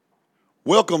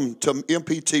Welcome to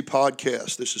MPT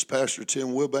Podcast. This is Pastor Tim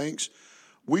Wilbanks.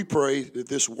 We pray that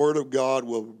this Word of God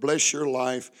will bless your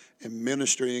life and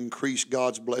minister and increase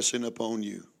God's blessing upon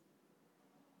you.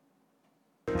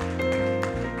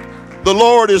 The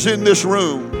Lord is in this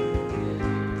room.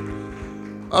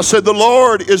 I said, the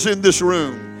Lord is in this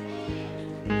room.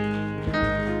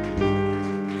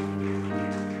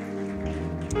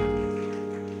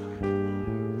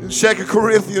 In 2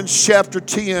 Corinthians chapter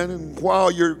 10, and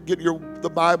while you're getting the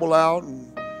Bible out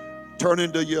and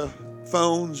turning to your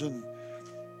phones, and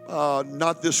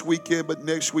not this weekend, but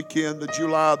next weekend, the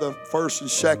July the 1st and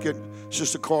 2nd,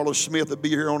 Sister Carla Smith will be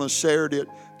here on a Saturday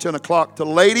at 10 o'clock. To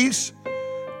ladies,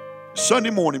 Sunday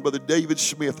morning, Brother David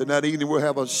Smith, and that evening we'll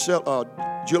have a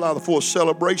July the 4th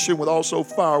celebration with also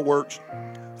fireworks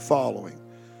following.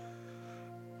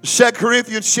 2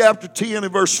 Corinthians chapter 10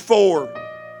 and verse 4.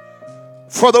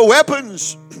 For the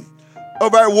weapons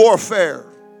of our warfare,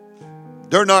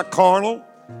 they're not carnal,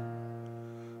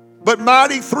 but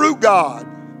mighty through God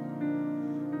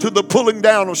to the pulling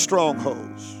down of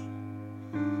strongholds.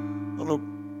 I'm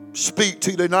going to speak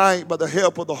to you tonight by the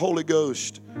help of the Holy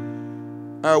Ghost.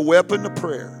 Our weapon of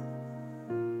prayer.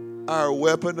 Our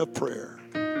weapon of prayer.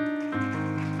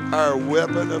 Our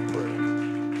weapon of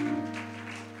prayer.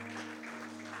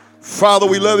 Father,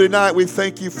 we love you tonight. We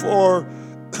thank you for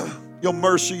your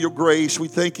mercy, your grace. We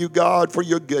thank you, God, for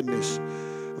your goodness.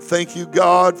 Thank you,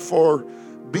 God, for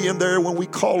being there when we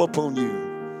call upon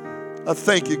you. I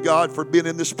thank you, God, for being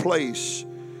in this place.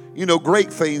 You know,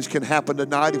 great things can happen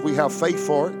tonight if we have faith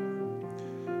for it.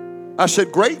 I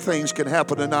said great things can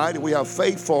happen tonight if we have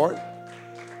faith for it.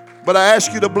 But I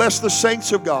ask you to bless the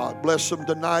saints of God. Bless them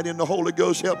tonight in the Holy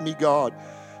Ghost. Help me, God.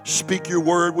 Speak your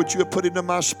word, which you have put into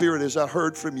my spirit as I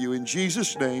heard from you. In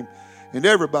Jesus' name. And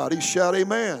everybody shout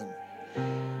amen.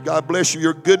 God bless you.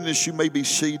 Your goodness, you may be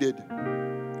seated.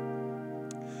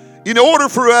 In order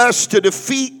for us to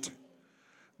defeat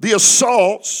the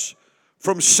assaults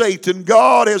from Satan,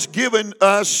 God has given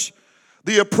us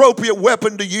the appropriate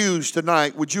weapon to use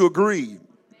tonight. Would you agree?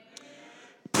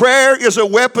 Prayer is a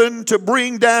weapon to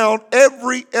bring down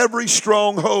every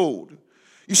stronghold.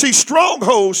 You see,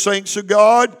 strongholds, saints of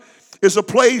God, is a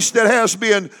place that has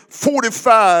been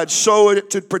fortified so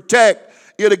to protect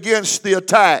it against the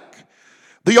attack.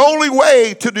 The only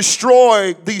way to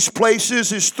destroy these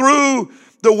places is through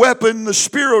the weapon, the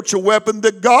spiritual weapon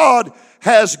that God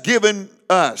has given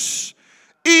us.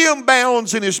 E.M.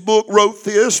 Bounds in his book wrote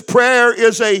this: prayer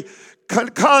is a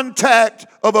contact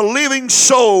of a living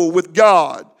soul with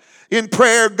God. In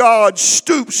prayer, God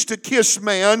stoops to kiss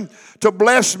man, to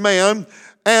bless man,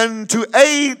 and to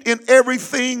aid in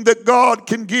everything that God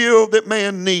can give that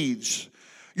man needs.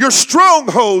 Your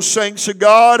strongholds, saints of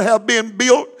God, have been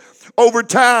built over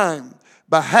time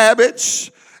by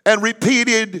habits and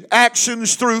repeated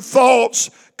actions through thoughts,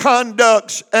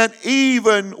 conducts, and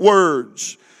even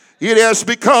words. It has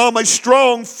become a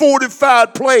strong,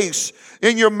 fortified place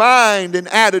in your mind and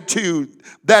attitude.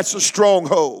 That's a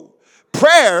stronghold.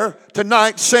 Prayer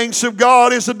tonight, saints of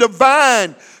God, is a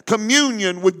divine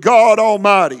communion with God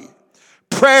Almighty.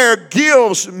 Prayer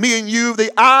gives me and you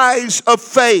the eyes of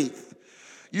faith.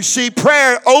 You see,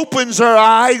 prayer opens our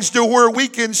eyes to where we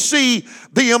can see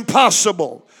the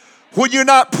impossible. When you're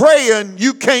not praying,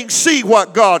 you can't see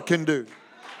what God can do.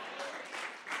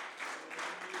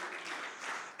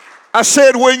 I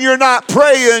said, when you're not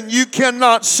praying, you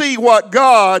cannot see what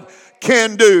God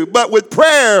can do. But with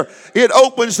prayer, it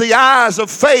opens the eyes of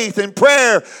faith, and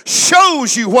prayer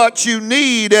shows you what you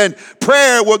need, and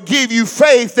prayer will give you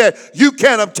faith that you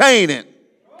can obtain it.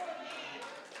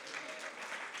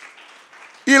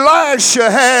 Elisha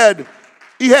had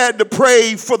to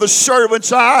pray for the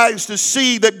servant's eyes to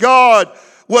see that God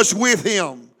was with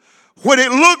him. When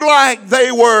it looked like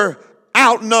they were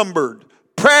outnumbered,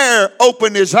 prayer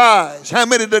opened his eyes. How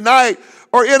many tonight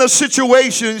are in a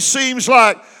situation it seems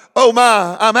like, oh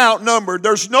my, I'm outnumbered.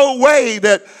 There's no way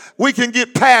that we can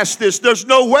get past this. There's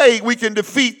no way we can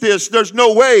defeat this. There's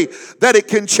no way that it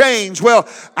can change. Well,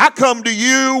 I come to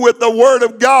you with the Word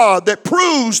of God that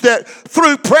proves that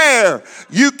through prayer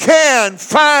you can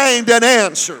find an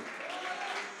answer.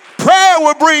 Prayer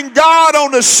will bring God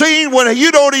on the scene when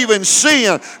you don't even see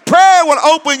Him. Prayer will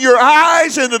open your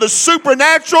eyes into the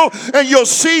supernatural, and you'll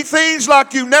see things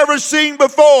like you've never seen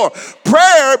before.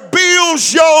 Prayer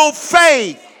builds your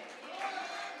faith.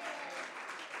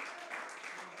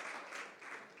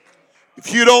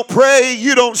 If you don't pray,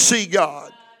 you don't see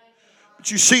God.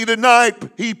 But you see tonight,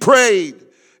 he prayed.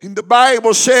 And the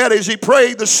Bible said as he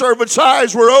prayed, the servant's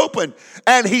eyes were open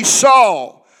and he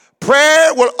saw.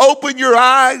 Prayer will open your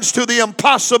eyes to the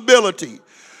impossibility.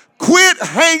 Quit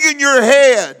hanging your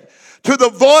head to the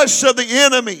voice of the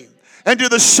enemy and to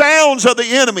the sounds of the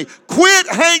enemy. Quit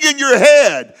hanging your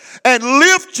head and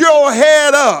lift your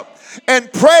head up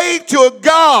and pray to a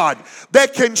God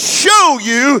that can show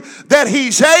you that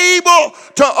He's able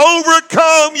to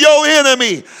overcome your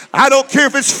enemy. I don't care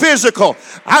if it's physical.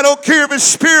 I don't care if it's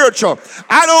spiritual.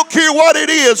 I don't care what it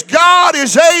is. God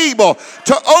is able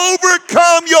to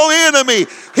overcome your enemy.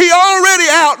 He already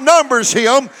outnumbers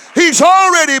him. He's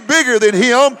already bigger than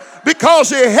him, because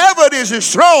the heaven is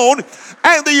His throne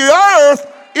and the earth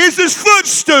is His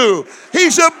footstool.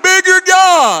 He's a bigger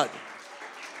God.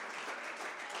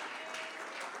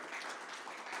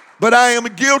 But I am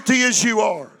guilty as you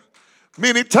are.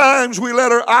 Many times we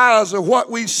let our eyes of what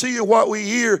we see and what we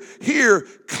hear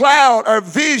cloud our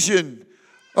vision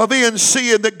of in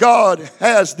seeing that God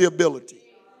has the ability.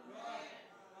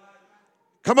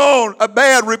 Come on, a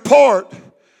bad report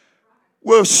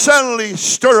will suddenly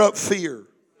stir up fear.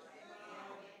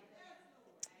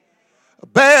 A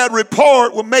bad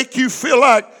report will make you feel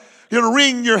like you'll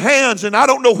wring your hands and I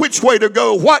don't know which way to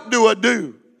go. What do I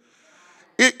do?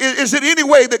 Is it any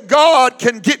way that God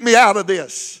can get me out of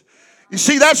this? You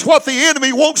see, that's what the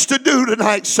enemy wants to do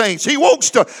tonight, saints. He wants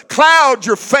to cloud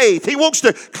your faith. He wants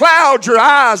to cloud your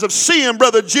eyes of seeing,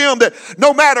 Brother Jim, that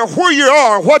no matter where you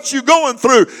are, what you're going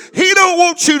through, He don't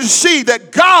want you to see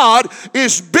that God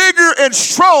is bigger and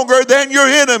stronger than your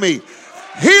enemy.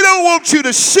 He don't want you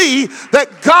to see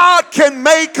that God can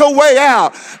make a way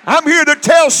out. I'm here to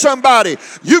tell somebody,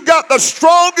 you got the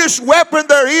strongest weapon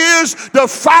there is to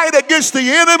fight against the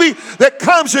enemy that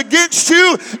comes against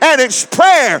you, and it's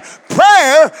prayer.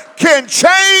 Prayer can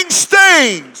change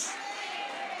things.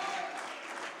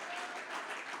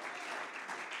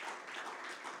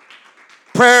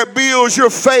 Prayer builds your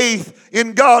faith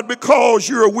in God because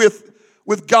you're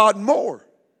with God more.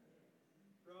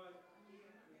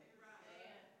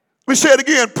 We say it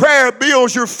again, prayer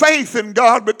builds your faith in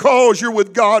God because you're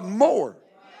with God more.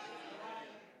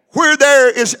 Where there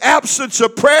is absence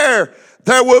of prayer,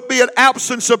 there will be an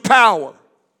absence of power.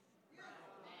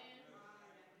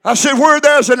 I said, where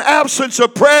there's an absence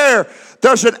of prayer,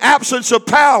 there's an absence of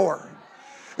power.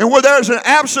 And where there's an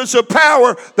absence of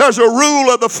power, there's a rule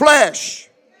of the flesh.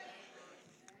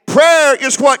 Prayer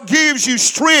is what gives you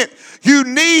strength you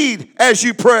need as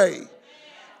you pray.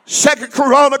 2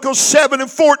 Chronicles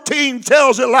 7:14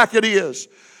 tells it like it is.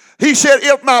 He said,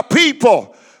 if my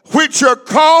people, which are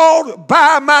called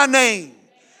by my name,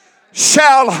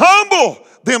 shall humble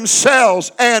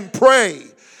themselves and pray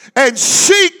and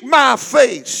seek my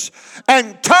face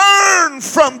and turn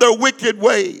from their wicked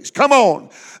ways. Come on.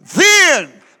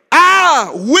 Then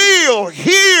I will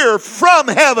hear from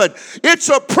heaven. It's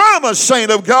a promise, saint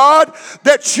of God,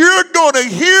 that you're going to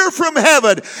hear from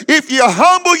heaven. If you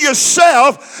humble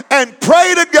yourself and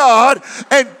pray to God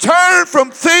and turn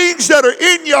from things that are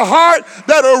in your heart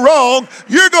that are wrong,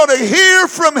 you're going to hear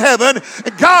from heaven.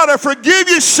 And God will forgive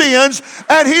your sins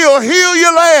and He'll heal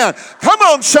your land. Come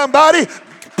on, somebody.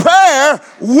 Prayer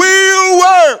will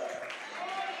work.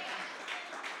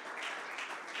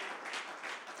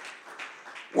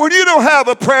 When you don't have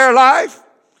a prayer life,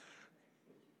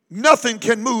 nothing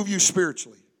can move you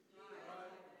spiritually.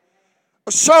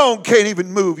 A song can't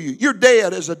even move you. You're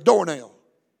dead as a doornail.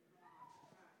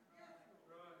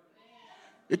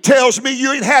 It tells me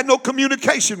you ain't had no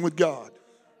communication with God.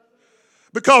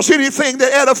 Because anything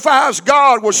that edifies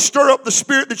God will stir up the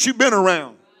spirit that you've been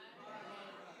around.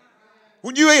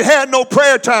 When you ain't had no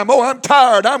prayer time, oh, I'm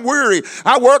tired, I'm weary,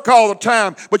 I work all the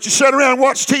time, but you sit around and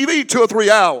watch TV 2 or 3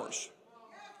 hours.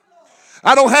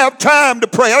 I don't have time to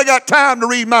pray. I got time to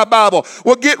read my Bible.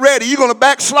 Well, get ready. You're going to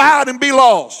backslide and be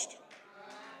lost.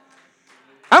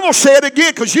 I'm going to say it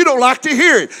again because you don't like to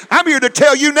hear it. I'm here to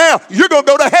tell you now, you're going to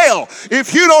go to hell.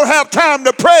 If you don't have time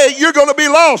to pray, you're going to be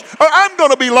lost. Or I'm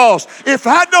going to be lost. If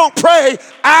I don't pray,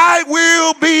 I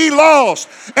will be lost.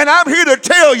 And I'm here to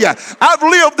tell you, I've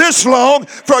lived this long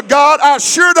for God. I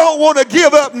sure don't want to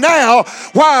give up now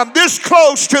while I'm this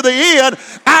close to the end.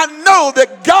 I know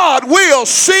that God will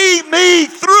see me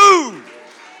through.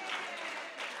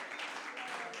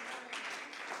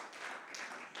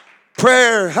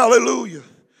 Prayer, hallelujah.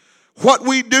 What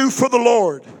we do for the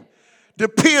Lord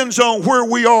depends on where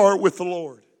we are with the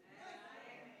Lord.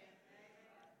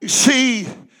 You see,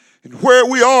 where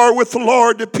we are with the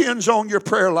Lord depends on your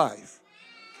prayer life.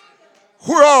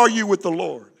 Where are you with the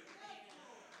Lord?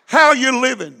 How are you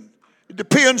living? It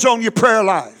depends on your prayer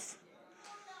life.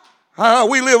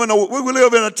 We live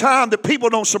in a time that people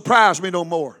don't surprise me no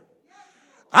more.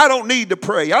 I don't need to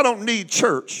pray. I don't need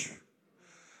church.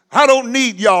 I don't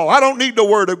need y'all. I don't need the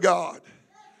Word of God.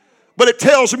 But it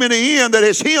tells them in the end that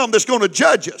it's Him that's going to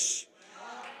judge us.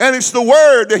 And it's the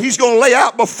word that he's going to lay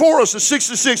out before us, the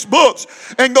 66 books,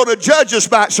 and going to judge us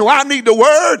by. So I need the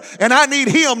word, and I need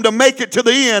him to make it to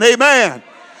the end. Amen.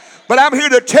 But I'm here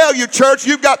to tell you, church,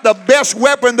 you've got the best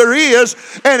weapon there is,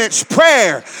 and it's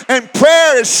prayer. And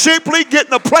prayer is simply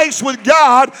getting a place with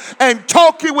God and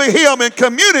talking with him and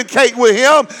communicating with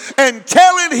him and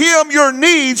telling him your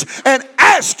needs and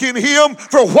asking him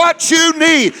for what you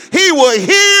need. He will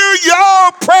hear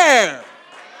your prayer.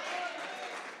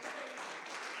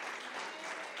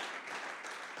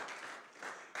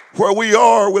 Where we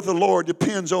are with the Lord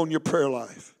depends on your prayer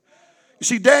life. You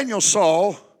see, Daniel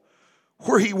saw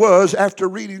where he was after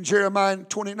reading Jeremiah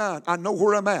 29. I know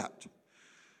where I'm at.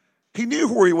 He knew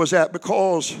where he was at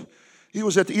because he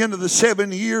was at the end of the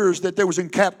 7 years that they was in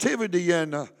captivity.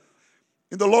 And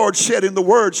the Lord said in the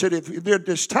word, said, if at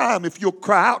this time, if you'll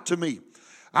cry out to me,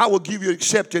 I will give you an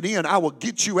accepted end. I will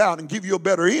get you out and give you a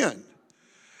better end.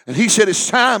 And he said, it's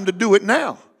time to do it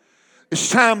now. It's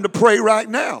time to pray right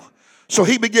now. So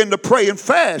he began to pray and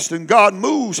fast, and God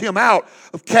moves him out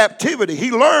of captivity. He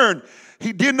learned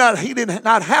he did not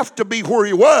have to be where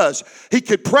he was. He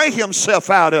could pray himself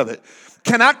out of it.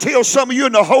 Can I tell some of you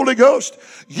in the Holy Ghost,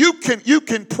 you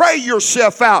can pray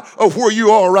yourself out of where you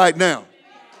are right now.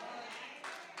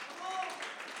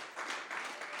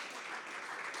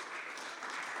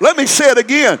 Let me say it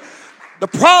again. The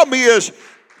problem is,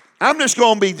 I'm just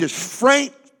going to be just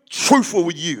frank, truthful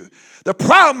with you. The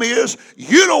problem is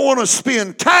you don't want to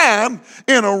spend time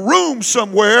in a room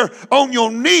somewhere on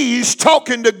your knees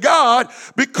talking to God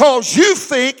because you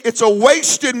think it's a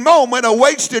wasted moment, a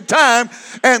wasted time,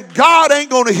 and God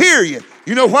ain't going to hear you.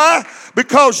 You know why?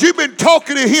 Because you've been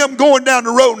talking to him going down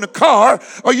the road in the car,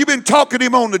 or you've been talking to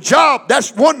him on the job.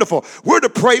 That's wonderful. We're to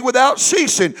pray without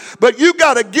ceasing. But you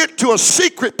got to get to a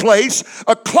secret place,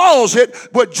 a closet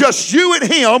with just you and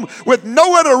him with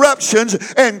no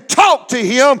interruptions and talk to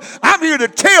him. I'm here to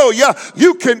tell you,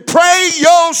 you can pray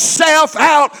yourself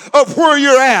out of where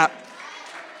you're at.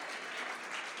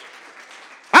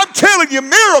 I'm telling you,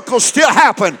 miracles still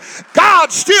happen.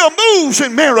 God still moves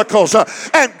in miracles.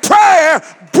 And prayer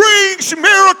brings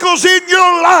miracles in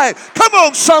your life. Come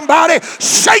on, somebody.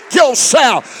 Shake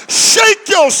yourself. Shake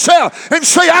yourself and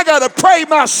say, I got to pray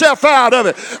myself out of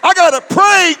it. I got to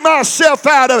pray myself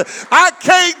out of it. I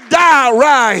can't die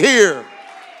right here.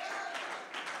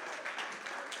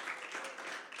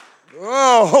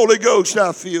 Oh, Holy Ghost,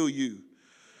 I feel you.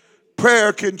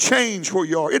 Prayer can change where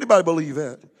you are. Anybody believe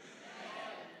that?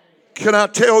 Can I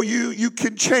tell you, you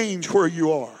can change where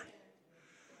you are?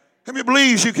 How many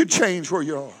believes you can change where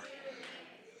you are?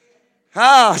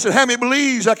 I said, how many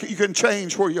believes you can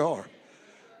change where you are?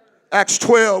 Acts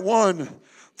 12, 1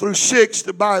 through 6,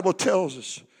 the Bible tells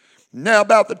us. Now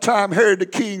about the time Herod the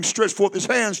king stretched forth his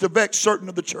hands to vex certain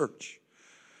of the church.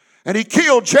 And he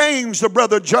killed James, the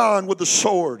brother of John, with the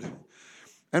sword.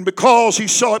 And because he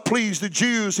saw it pleased the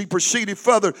Jews, he proceeded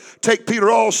further, take Peter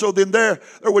also. Then there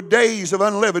were days of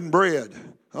unleavened bread.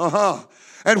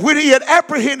 And when he had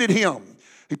apprehended him,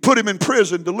 he put him in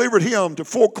prison, delivered him to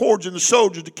 4 cords and the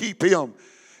soldiers to keep him,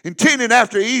 intending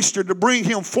after Easter to bring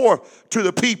him forth to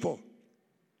the people.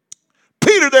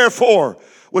 Peter, therefore,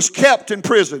 was kept in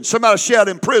prison. Somebody shout,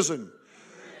 in prison.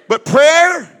 But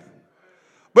prayer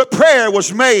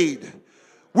was made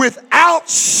without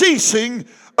ceasing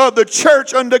of the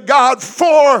church unto God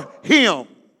for him.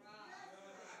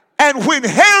 And when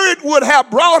Herod would have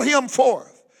brought him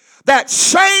forth, that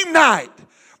same night,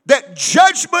 that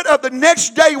judgment of the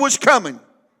next day was coming.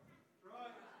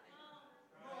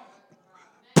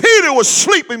 Peter was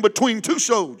sleeping between 2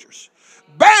 soldiers,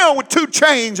 bound with 2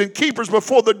 chains, and keepers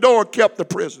before the door kept the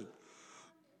prison.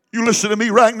 You listen to me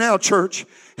right now, church.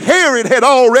 Herod had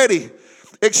already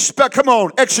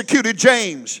executed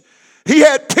James. He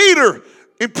had Peter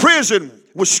in prison,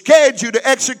 was scheduled to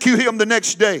execute him the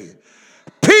next day.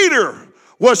 Peter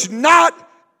was not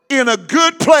in a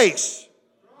good place.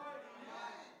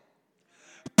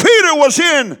 Peter was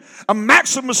in a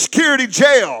maximum security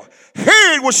jail.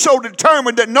 Herod was so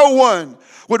determined that no one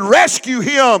would rescue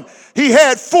him. He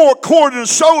had 4 cordon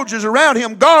soldiers around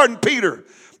him guarding Peter.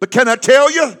 But can I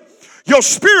tell you, your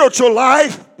spiritual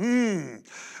life,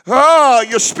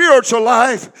 your spiritual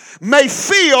life may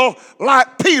feel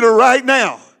like Peter right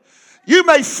now. You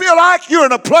may feel like you're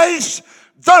in a place,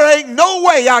 there ain't no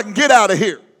way I can get out of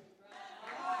here.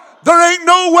 There ain't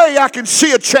no way I can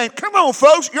see a change. Come on,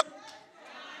 folks.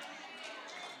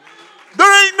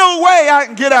 There ain't no way I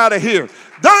can get out of here.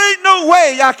 There ain't no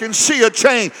way I can see a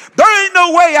change. There ain't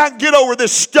no way I can get over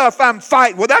this stuff I'm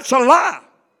fighting. Well, that's a lie.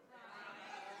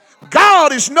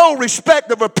 God is no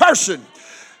respect of a person.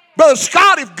 Brother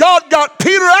Scott, if God got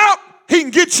Peter out, he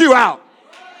can get you out.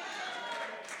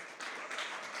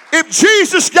 If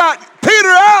Jesus got Peter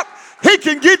out, he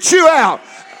can get you out.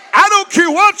 I don't care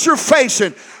what you're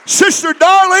facing. Sister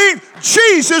Darlene,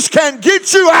 Jesus can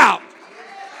get you out.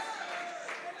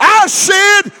 I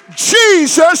said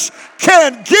Jesus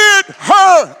can get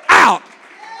her out.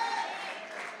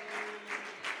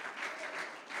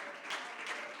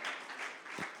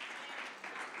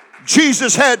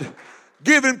 Jesus had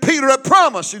given Peter a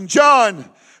promise in John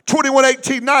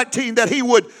 21:18-19 that he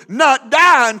would not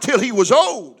die until he was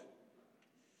old.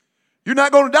 You're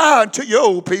not going to die until you're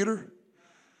old, Peter.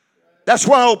 That's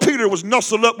why old Peter was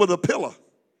nuzzled up with a pillow,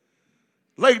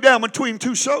 laid down between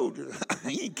two soldiers.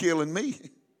 He ain't killing me.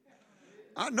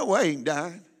 I know I ain't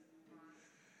dying.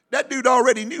 That dude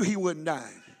already knew he wasn't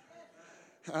dying.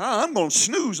 I'm going to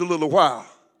snooze a little while.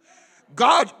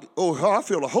 God, I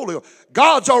feel the Holy Ghost.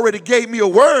 God's already gave me a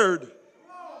word.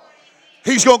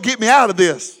 He's going to get me out of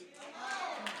this.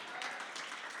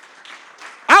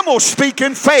 I'm going to speak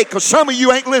in faith because some of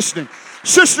you ain't listening.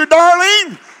 Sister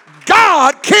Darlene,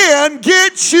 God can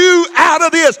get you out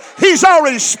of this. He's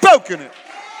already spoken it.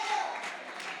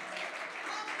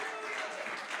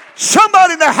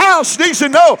 Somebody in the house needs to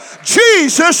know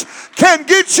Jesus can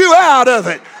get you out of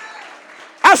it.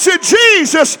 I said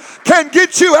Jesus can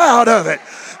get you out of it.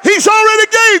 He's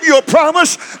already gave you a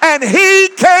promise and he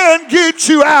can get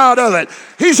you out of it.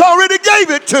 He's already gave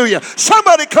it to you.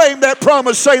 Somebody claim that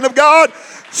promise, saint of God.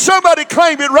 Somebody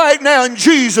claim it right now in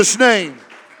Jesus' name.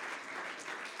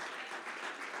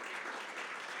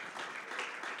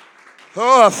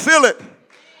 Oh, I feel it.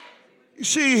 You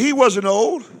see, he wasn't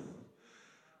old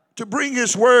to bring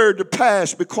his word to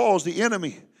pass because the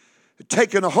enemy had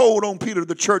taken a hold on Peter.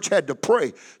 The church had to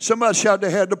pray. Somebody shout,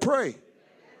 they had to pray.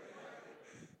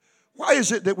 Why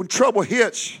is it that when trouble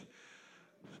hits,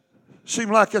 it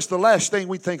seems like that's the last thing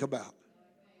we think about?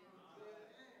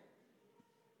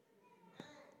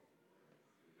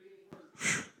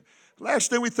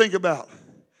 Last thing we think about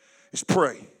is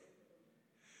pray.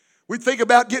 We think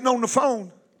about getting on the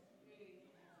phone.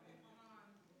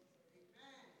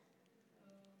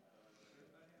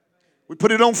 We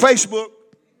put it on Facebook.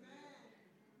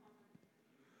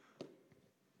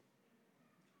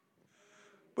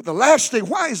 But the last thing,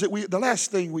 why is it the last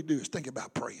thing we do is think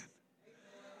about praying?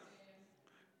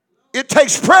 It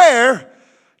takes prayer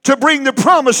to bring the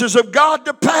promises of God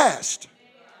to pass.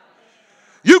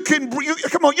 You can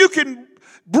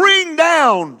bring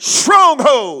down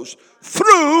strongholds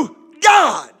through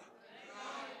God.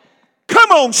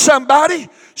 Come on, somebody.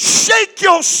 Shake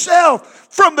yourself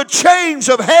from the chains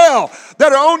of hell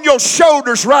that are on your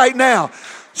shoulders right now.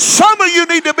 Some of you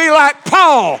need to be like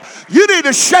Paul. You need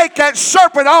to shake that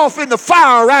serpent off in the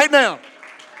fire right now.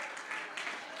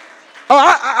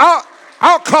 Oh,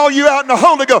 I'll call you out in the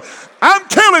Holy Ghost. I'm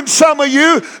telling some of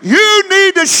you, you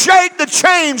need to shake the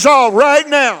chains off right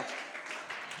now.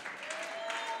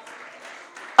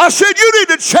 I said, you need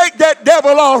to shake that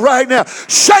devil off right now.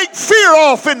 Shake fear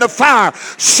off in the fire.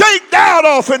 Shake doubt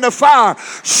off in the fire.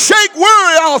 Shake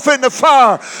worry off in the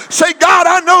fire. Say, God,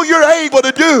 I know you're able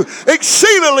to do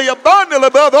exceedingly abundantly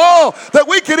above all that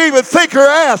we can even think or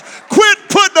ask. Quit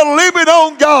putting the limit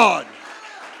on God.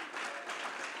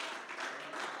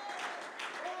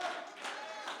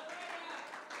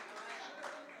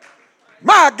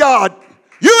 My God,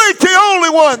 you ain't the only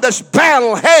one that's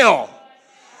battled hell.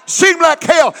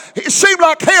 It seemed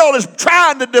like hell is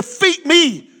trying to defeat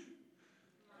me.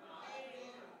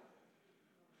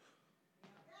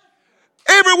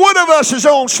 Every one of us is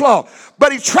onslaught,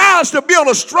 but he tries to build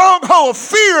a stronghold of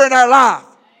fear in our life.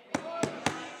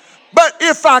 But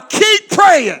if I keep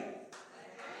praying,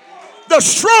 the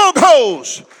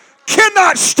strongholds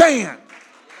cannot stand.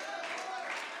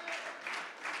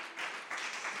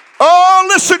 Oh,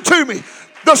 listen to me.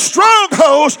 The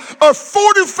strongholds are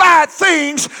fortified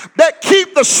things that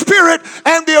keep the spirit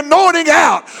and the anointing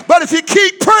out. But if you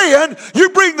keep praying, you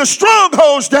bring the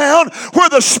strongholds down where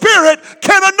the spirit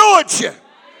can anoint you.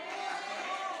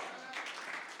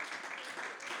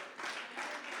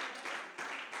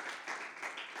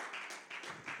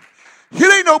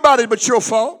 It ain't nobody but your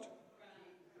fault.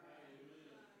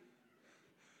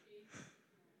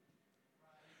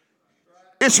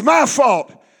 It's my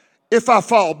fault if I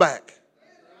fall back.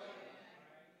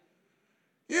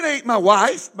 It ain't my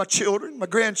wife, my children, my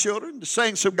grandchildren, the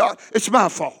saints of God. It's my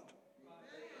fault.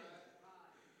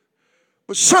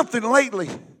 But something lately,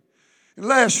 in the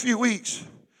last few weeks,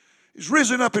 has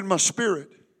risen up in my spirit.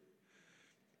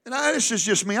 And this is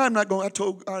just me. I ain't going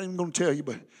to tell you,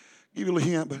 but give you a little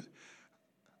hint.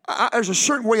 But there's a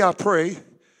certain way I pray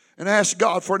and ask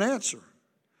God for an answer.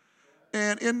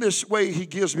 And in this way he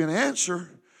gives me an answer,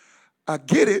 I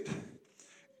get it.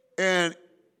 And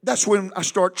that's when I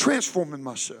start transforming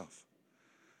myself.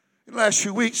 In the last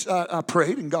few weeks, I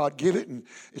prayed and God gave it, and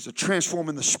it's a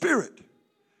transforming the spirit.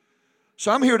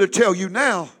 So I'm here to tell you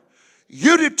now,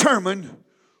 you determine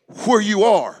where you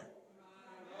are.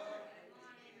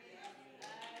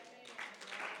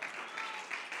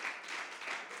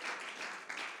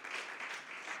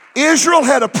 Israel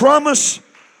had a promise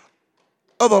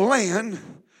of a land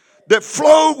that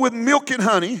flowed with milk and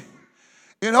honey,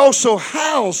 and also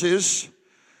houses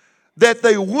that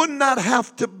they would not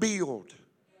have to build.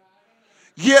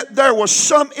 Yet there were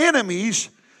some enemies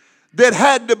that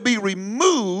had to be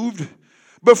removed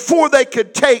before they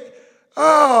could take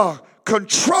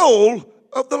control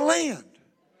of the land.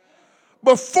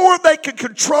 Before they could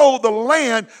control the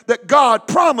land that God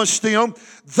promised them,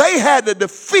 they had to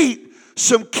defeat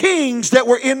some kings that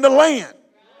were in the land.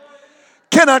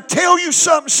 Can I tell you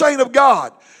something, saint of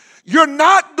God? You're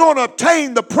not going to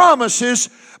obtain the promises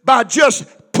by just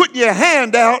putting your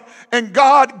hand out and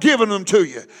God giving them to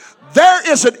you.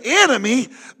 There is an enemy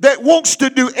that wants to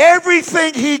do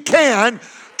everything he can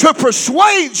to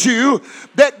persuade you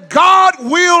that God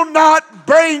will not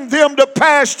bring them to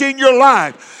pass in your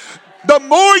life. The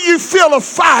more you feel a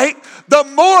fight, the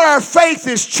more our faith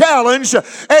is challenged.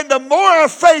 And the more our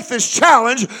faith is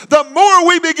challenged, the more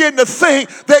we begin to think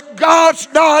that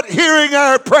God's not hearing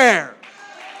our prayer.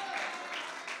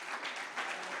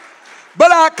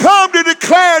 But I come to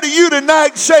declare to you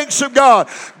tonight, saints of God,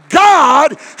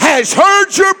 God has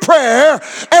heard your prayer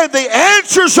and the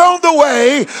answer's on the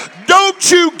way.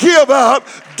 Don't you give up.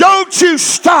 Don't you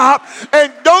stop.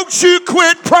 And don't you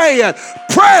quit praying.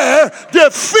 Prayer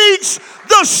defeats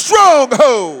the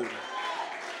stronghold.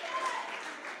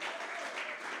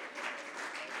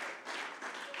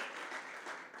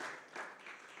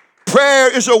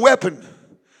 Prayer is a weapon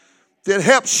that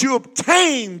helps you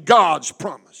obtain God's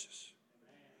promises,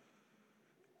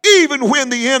 even when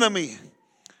the enemy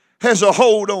has a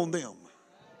hold on them.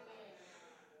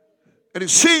 And it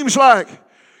seems like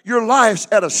your life's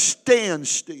at a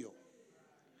standstill.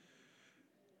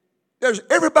 There's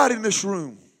everybody in this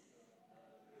room.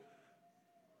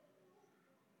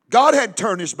 God hadn't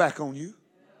turned his back on you.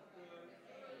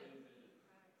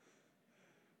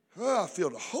 Oh, I feel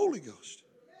the Holy Ghost.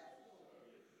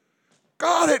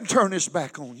 God hadn't turned his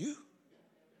back on you.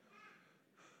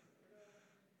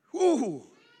 Ooh.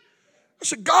 I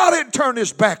said, God hadn't turned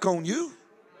his back on you.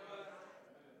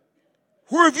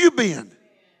 Where have you been?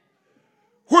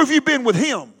 Where have you been with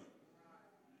him?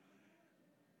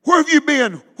 Where have you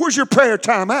been? Where's your prayer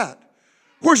time at?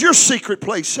 Where's your secret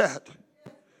place at?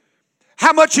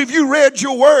 How much have you read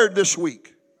your word this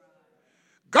week?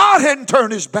 God hadn't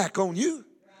turned his back on you.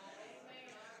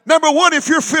 Number one, if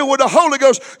you're filled with the Holy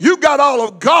Ghost, you got all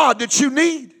of God that you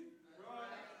need.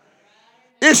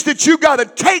 It's that you got to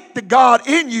take the God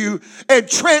in you and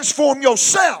transform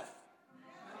yourself.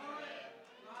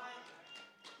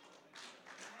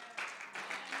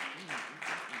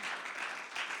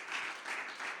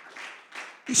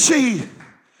 You see,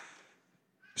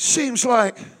 seems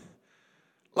like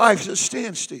life's a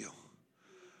standstill.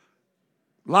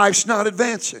 Life's not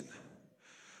advancing.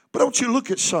 But don't you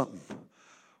look at something.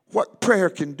 What prayer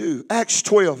can do. Acts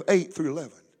 12, 8 through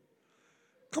 11.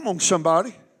 Come on,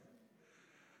 somebody.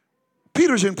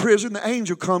 Peter's in prison. The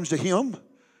angel comes to him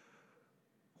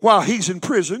while he's in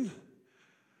prison.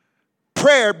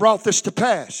 Prayer brought this to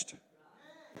pass.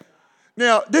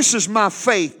 Now, this is my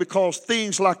faith because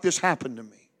things like this happen to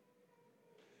me.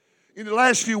 In the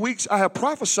last few weeks, I have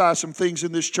prophesied some things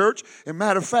in this church. And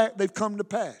matter of fact, they've come to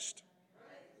pass.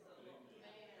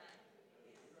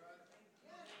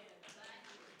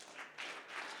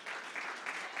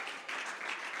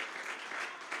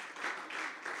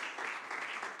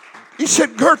 He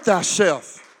said, gird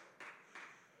thyself.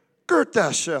 Gird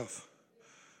thyself.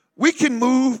 We can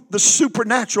move the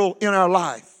supernatural in our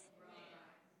life.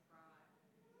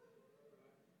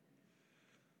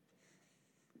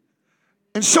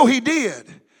 And so he did.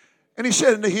 And he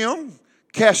said unto him,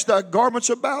 cast thy garments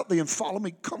about thee and follow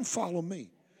me. Come follow me.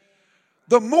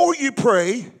 The more you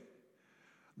pray,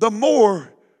 the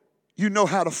more you know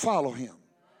how to follow him.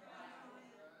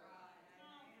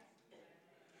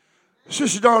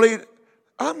 Sister Darlene,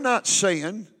 I'm not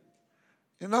saying,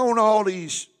 and I want all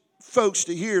these folks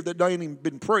to hear that they ain't even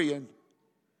been praying,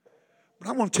 but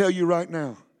I'm going to tell you right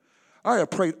now, I have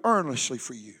prayed earnestly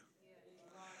for you.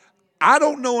 I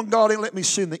don't know, and God ain't let me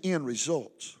see the end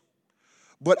results,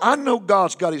 but I know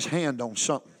God's got his hand on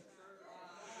something.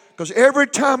 Because every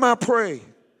time I pray,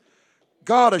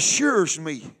 God assures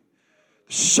me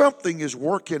something is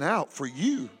working out for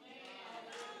you.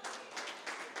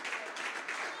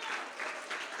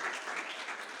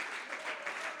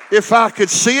 If I could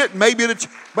see it, maybe it's,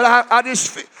 but I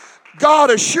just,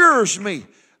 God assures me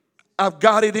I've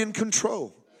got it in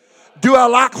control. Do I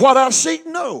like what I see?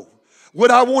 No.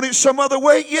 Would I want it some other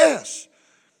way? Yes.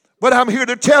 But I'm here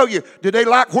to tell you, did they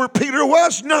like where Peter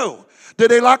was? No.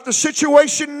 Did they like the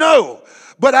situation? No.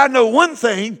 But I know one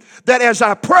thing, that as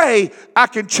I pray, I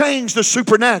can change the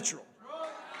supernatural.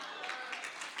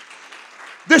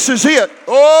 This is it.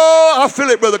 Oh, I feel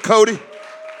it, Brother Cody.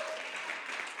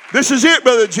 This is it,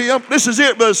 Brother Jim. This is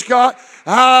it, Brother Scott.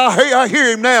 I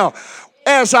hear him now.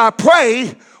 As I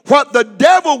pray, what the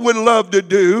devil would love to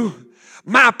do,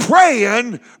 my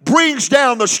praying brings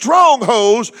down the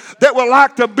strongholds that would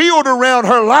like to build around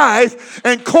her life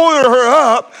and coil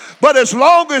her up. But as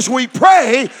long as we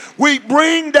pray, we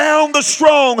bring down the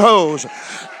strongholds.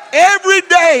 Every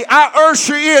day I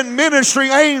usher in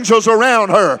ministering angels around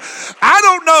her. I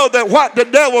don't know that what the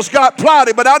devil's got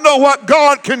plotted, but I know what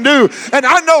God can do. And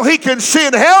I know he can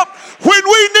send help when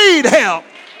we need help.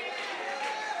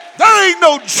 There ain't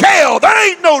no jail,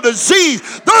 there ain't no disease,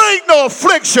 there ain't no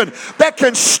affliction that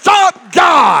can stop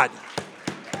God.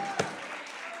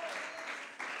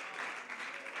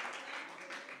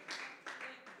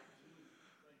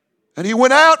 And he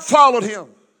went out, followed him.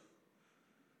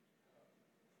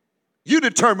 You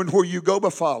determine where you go by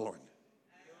following.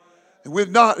 And with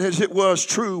not as it was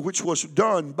true, which was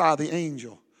done by the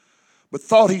angel, but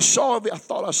thought he saw, I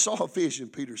thought I saw a vision,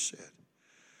 Peter said.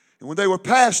 And when they were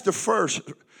past the first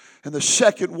and the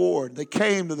second ward, they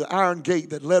came to the iron gate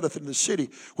that leadeth into the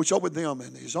city, which opened them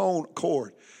in his own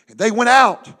accord. And they went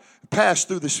out and passed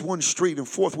through this one street, and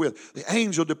forthwith the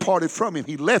angel departed from him.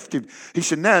 He left him. He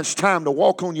said, now it's time to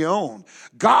walk on your own.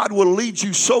 God will lead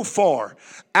you so far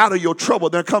out of your trouble.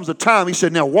 There comes a time, he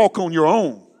said, now walk on your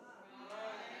own.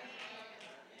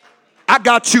 I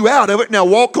got you out of it. Now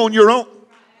walk on your own.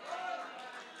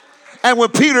 And when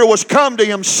Peter was come to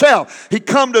himself, he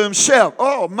come to himself.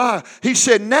 Oh my, he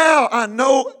said, now I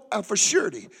know for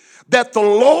surety that the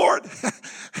Lord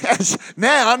has,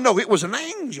 now I know it was an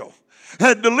angel,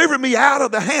 had delivered me out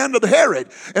of the hand of the Herod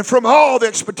and from all the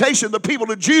expectation of the people,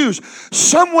 the Jews.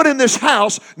 Someone in this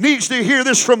house needs to hear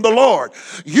this from the Lord.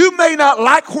 You may not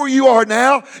like where you are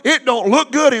now. It don't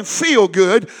look good and feel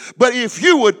good. But if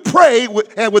you would pray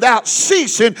and without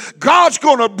ceasing, God's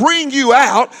going to bring you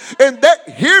out. And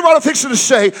hear what I'm fixing to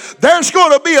say. There's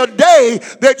going to be a day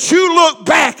that you look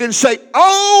back and say,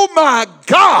 oh my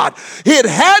God, it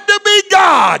had to be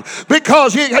God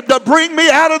because he had to bring me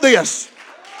out of this.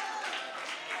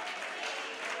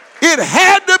 It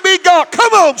had to be God.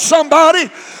 Come on, somebody.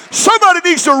 Somebody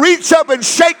needs to reach up and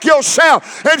shake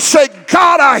yourself and say,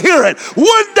 God, I hear it.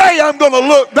 One day I'm going to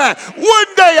look back.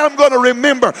 One day I'm going to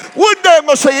remember. One day I'm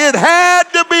going to say, it had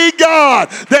to be God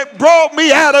that brought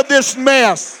me out of this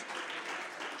mess.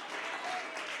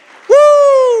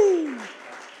 Woo!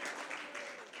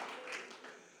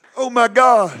 Oh, my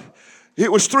God.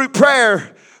 It was through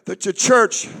prayer that the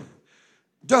church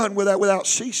done without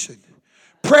ceasing.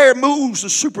 Prayer moves the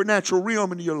supernatural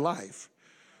realm into your life.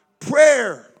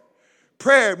 Prayer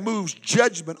moves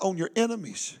judgment on your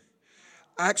enemies.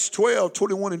 Acts 12,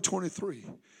 21 and 23.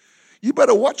 You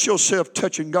better watch yourself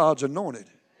touching God's anointed.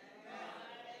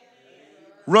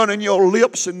 Running your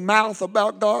lips and mouth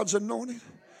about God's anointed.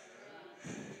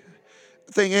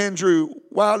 I think Andrew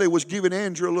Wiley was giving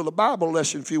Andrew a little Bible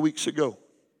lesson a few weeks ago.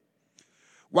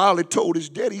 Wiley told his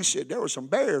daddy, he said, there were some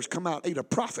bears come out and ate a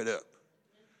prophet up.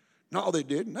 No, they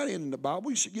didn't. That ain't in the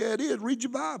Bible. He said, yeah, it is. Read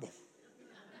your Bible.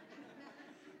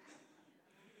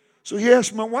 So he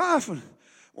asked my wife, and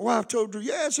my wife told her,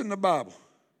 yeah, it's in the Bible.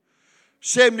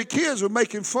 70 kids were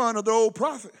making fun of the old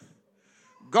prophet.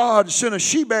 God sent a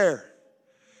she-bear,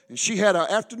 and she had an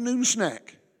afternoon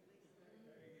snack.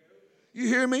 You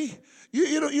hear me?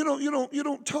 You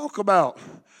don't talk about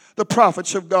the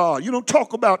prophets of God. You don't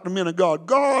talk about the men of God.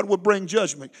 God will bring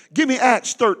judgment. Give me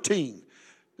Acts 13.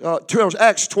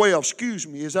 Acts 12, excuse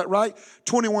me, is that right?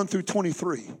 21 through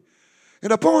 23.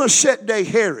 And upon a set day,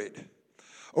 Herod,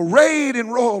 arrayed in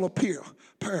royal apparel,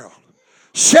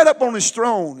 sat up on his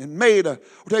throne and made a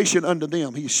oration unto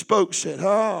them. He spoke, said,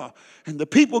 and the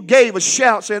people gave a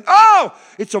shout, saying, oh,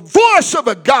 it's a voice of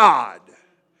a God,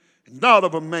 and not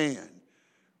of a man.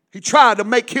 He tried to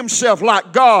make himself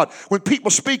like God. When people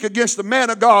speak against the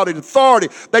man of God in authority,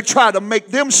 they try to make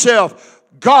themselves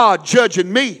God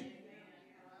judging me.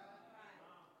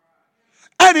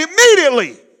 And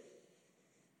immediately,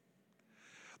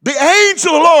 the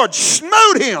angel of the Lord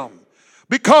smote him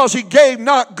because he gave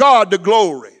not God the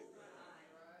glory.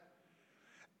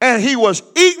 And he was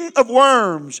eaten of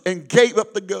worms and gave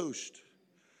up the ghost.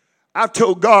 I've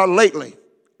told God lately,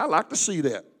 I like to see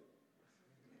that.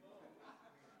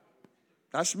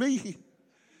 That's me.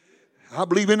 I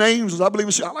believe in angels. I believe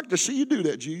in. I like to see you do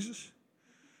that, Jesus.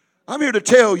 I'm here to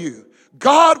tell you,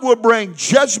 God will bring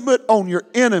judgment on your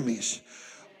enemies.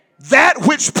 That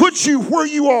which puts you where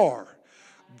you are.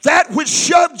 That which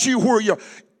shoved you where you are.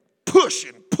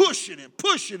 Pushing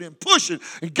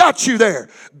and got you there.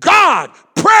 God,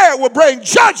 prayer will bring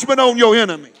judgment on your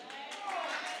enemy.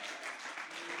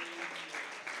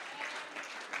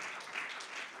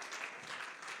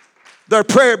 Their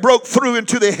prayer broke through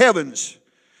into the heavens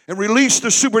and released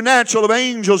the supernatural of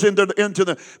angels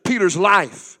into Peter's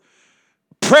life.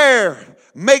 Prayer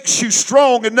makes you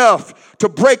strong enough to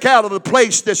break out of the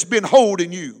place that's been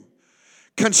holding you.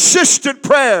 Consistent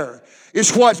prayer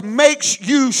is what makes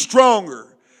you stronger.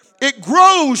 It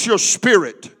grows your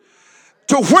spirit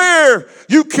to where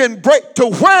you can break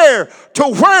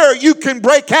you can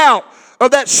break out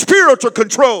of that spiritual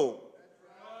control.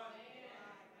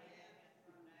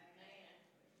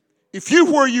 If you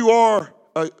where you are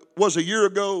was a year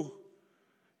ago,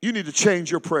 you need to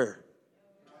change your prayer.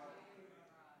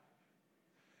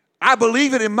 I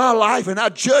believe it in my life, and I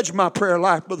judge my prayer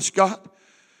life, Brother Scott.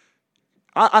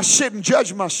 I sit and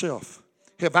judge myself.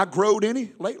 Have I grown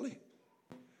any lately?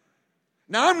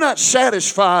 Now, I'm not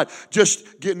satisfied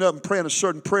just getting up and praying a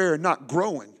certain prayer and not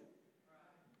growing.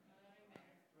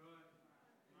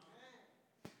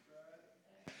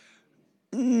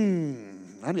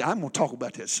 I'm going to talk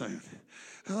about that soon.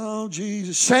 Oh,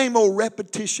 Jesus. Same old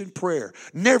repetition prayer.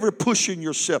 Never pushing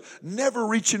yourself. Never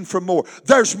reaching for more.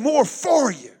 There's more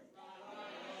for you.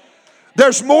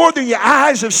 There's more than your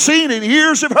eyes have seen and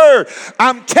ears have heard.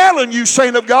 I'm telling you,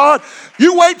 saint of God,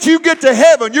 you wait till you get to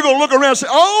heaven. You're going to look around and say,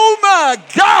 oh my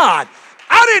God,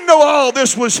 I didn't know all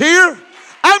this was here.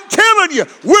 I'm telling you,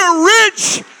 we're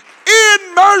rich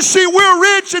in mercy. We're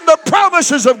rich in the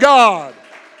promises of God.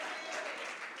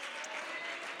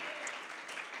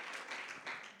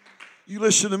 You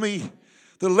listen to me.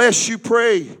 The less you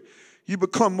pray, you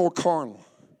become more carnal.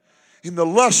 And the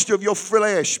lust of your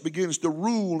flesh begins to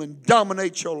rule and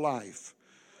dominate your life.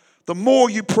 The more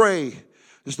you pray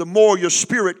is the more your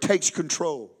spirit takes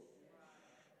control.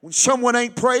 When someone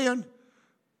ain't praying,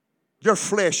 their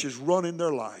flesh is running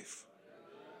their life.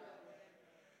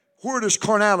 Where does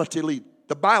carnality lead?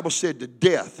 The Bible said to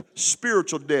death,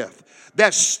 spiritual death.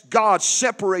 That's God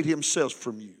separate himself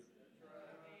from you.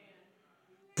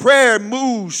 Prayer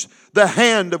moves the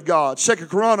hand of God. 2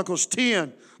 Chronicles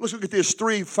 10. Let's look at this,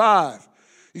 3:5.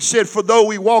 He said, for though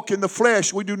we walk in the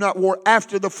flesh, we do not war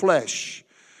after the flesh.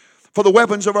 For the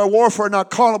weapons of our warfare are not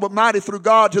carnal, but mighty through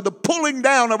God to the pulling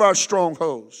down of our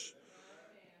strongholds.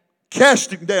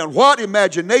 Casting down what?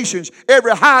 Imaginations,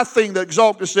 every high thing that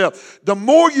exalts itself. The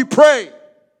more you pray,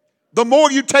 the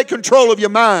more you take control of your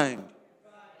mind.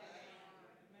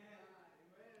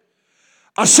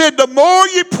 I said, the more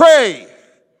you pray,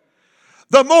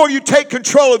 the more you take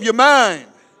control of your mind.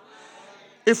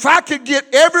 If I could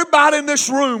get everybody in this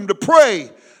room to pray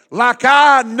like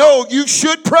I know you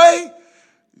should pray,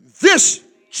 this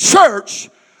church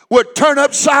would turn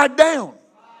upside down.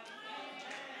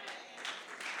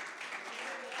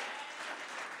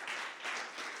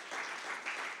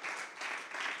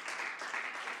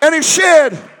 And he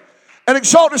said, and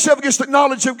exalt yourself against the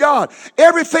knowledge of God.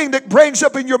 Everything that brings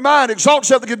up in your mind exalts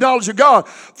yourself against the knowledge of God.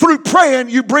 Through praying,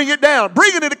 you bring it down.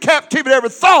 Bring it into captivity, every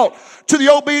thought to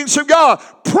the obedience of God.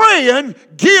 Praying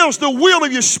gives the will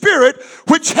of your spirit,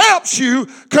 which helps you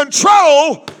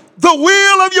control the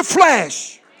will of your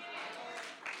flesh.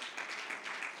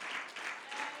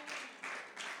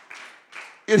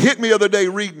 It hit me the other day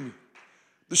reading.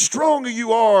 The stronger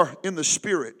you are in the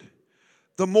spirit,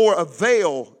 the more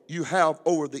avail you have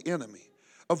over the enemy.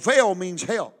 Avail means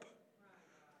help.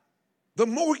 The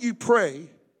more you pray,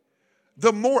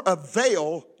 the more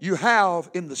avail you have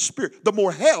in the spirit, the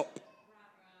more help.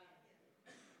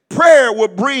 Prayer will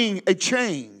bring a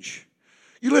change.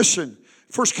 You listen,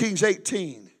 1 Kings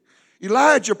 18.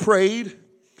 Elijah prayed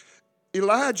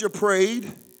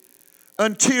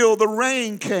until the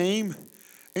rain came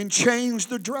and changed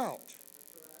the drought.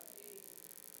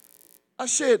 I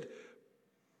said,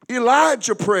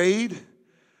 Elijah prayed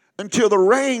until the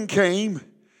rain came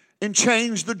and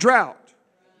changed the drought.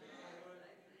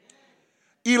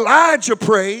 Elijah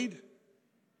prayed.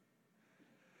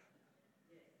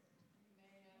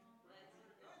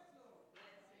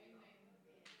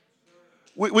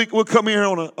 We'll come here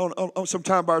on some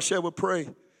time by ourselves. We'll pray.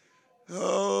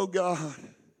 Oh, God.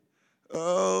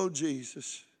 Oh,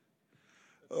 Jesus.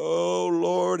 Oh,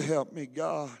 Lord, help me,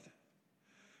 God.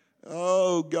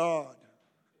 Oh, God.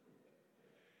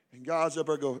 And God's up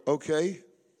there going, okay,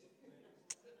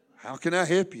 how can I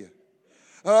help you?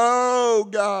 Oh,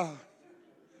 God,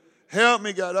 Help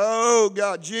me, God. Oh,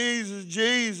 God. Jesus,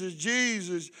 Jesus,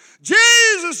 Jesus,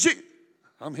 Jesus, Jesus.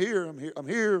 I'm here. I'm here. I'm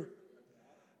here.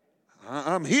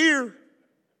 I'm here.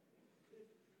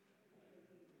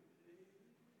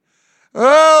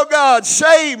 Oh, God,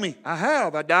 save me. I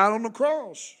have. I died on the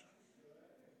cross.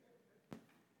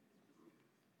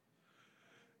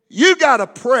 You got to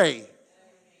pray.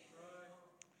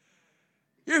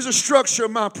 Here's the structure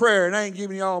of my prayer, and I ain't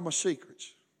giving you all my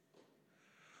secrets.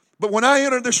 But when I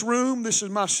enter this room, this is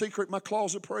my secret, my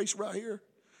closet place right here,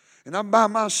 and I'm by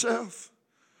myself,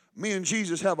 me and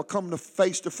Jesus have a come to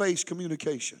face-to-face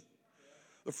communication.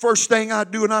 The first thing I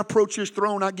do when I approach His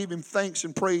throne, I give Him thanks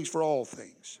and praise for all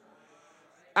things.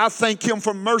 I thank Him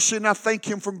for mercy, and I thank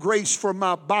Him for grace for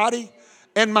my body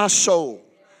and my soul.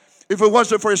 If it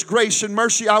wasn't for His grace and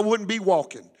mercy, I wouldn't be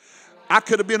walking. I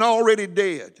could have been already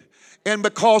dead. And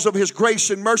because of His grace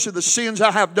and mercy, the sins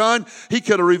I have done, He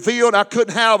could have revealed. I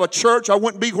couldn't have a church. I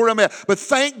wouldn't be where I'm at. But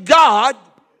thank God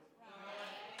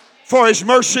for His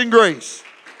mercy and grace.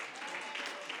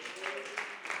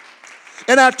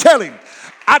 And I tell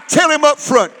Him up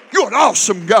front, you're an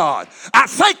awesome God. I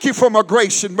thank You for my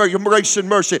grace and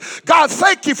mercy. God,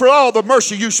 thank You for all the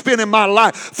mercy You spent in my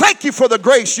life. Thank You for the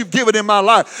grace You've given in my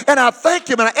life. And I thank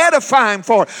Him and I edify Him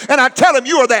for it. And I tell Him,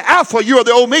 You are the Alpha, You are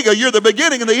the Omega, You're the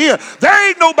beginning and the end. There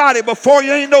ain't nobody before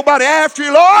You, ain't nobody after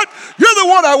You, Lord. You're the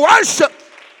one I worship.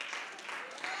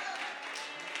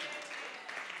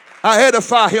 I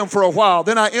edify Him for a while.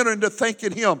 Then I enter into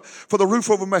thanking Him for the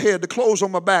roof over my head, the clothes on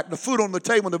my back, the food on the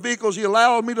table, the vehicles He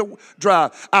allowed me to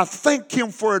drive. I thank Him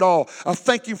for it all. I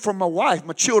thank Him for my wife,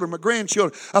 my children, my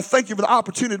grandchildren. I thank Him for the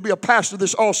opportunity to be a pastor of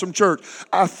this awesome church.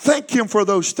 I thank Him for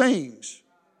those things.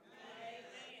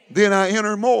 Then I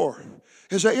enter more.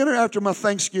 As I enter after my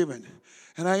thanksgiving,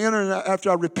 and I enter after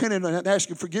I repented and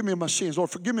asked Him, forgive me of my sins. Lord,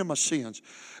 forgive me of my sins.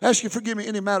 Ask You, forgive me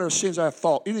any matter of sins I have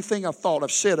thought, anything I've thought,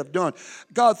 I've said, I've done.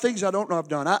 God, things I don't know I've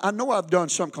done. I know I've done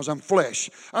something because I'm flesh.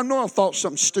 I know I've thought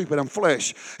something stupid. I'm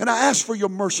flesh. And I ask for Your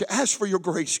mercy. Ask for Your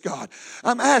grace, God.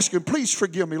 I'm asking, please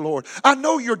forgive me, Lord. I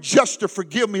know You're just to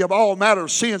forgive me of all matter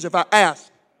of sins if I ask.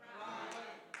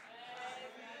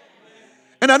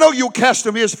 And I know You'll cast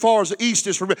them as far as the east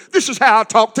is from me. This is how I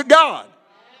talk to God.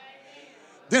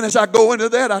 Then as I go into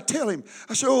that, I tell Him,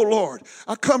 I say, oh, Lord,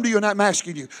 I come to You and I'm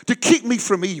asking You to keep me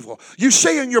from evil. You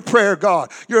say in your prayer,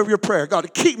 God, your prayer, God, to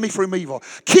keep me from evil.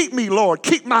 Keep me, Lord.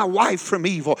 Keep my wife from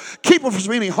evil. Keep her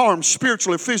from any harm,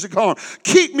 spiritual or physical harm.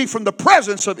 Keep me from the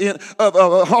presence of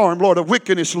harm, Lord, of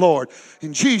wickedness, Lord.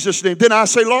 In Jesus' name. Then I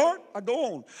say, Lord, I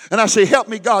go on. And I say, help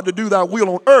me, God, to do Thy will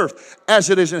on earth as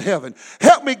it is in heaven.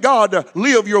 Help me, God, to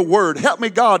live Your word. Help me,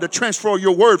 God, to transfer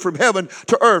Your word from heaven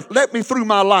to earth. Let me through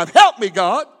my life. Help me,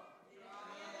 God.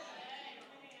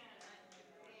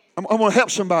 I'm going to help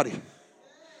somebody.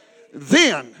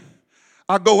 Then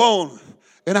I go on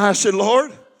and I said,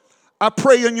 Lord, I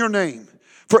pray in Your name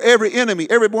for every enemy,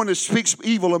 everyone that speaks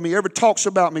evil of me, ever talks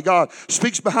about me, God,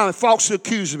 speaks behind me, falsely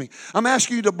accuses me. I'm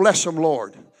asking You to bless them,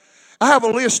 Lord. I have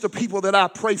a list of people that I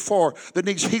pray for that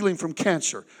needs healing from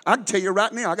cancer. I can tell you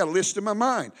right now, I got a list in my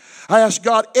mind. I ask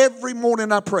God every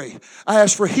morning I pray. I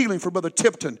ask for healing for Brother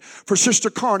Tipton, for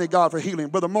Sister Carney, God, for healing.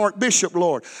 Brother Mark Bishop,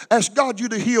 Lord. Ask God You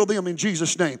to heal them in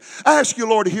Jesus' name. I ask You,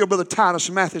 Lord, to heal Brother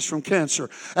Titus Mathis from cancer.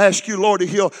 I ask You, Lord, to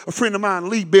heal a friend of mine,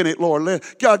 Lee Bennett, Lord.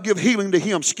 Let God give healing to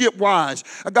him. Skip Wise.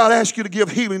 God, I ask You to give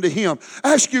healing to him.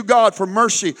 I ask You, God, for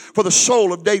mercy for the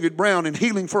soul of David Brown and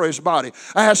healing for his body.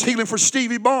 I ask healing for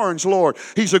Stevie Barnes, Lord.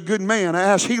 He's a good man. I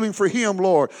ask healing for him,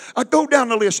 Lord. I go down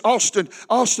the list.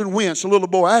 Austin Wentz, a little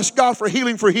boy. I ask God for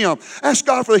healing for him. I ask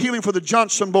God for the healing for the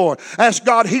Johnson boy. I ask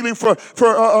God healing for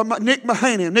Nick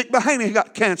Mahaney. Nick Mahaney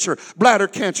got cancer, bladder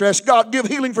cancer. I ask God give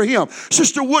healing for him.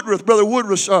 Sister Woodruff, Brother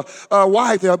Woodruff's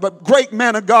wife, but great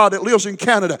man of God that lives in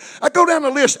Canada. I go down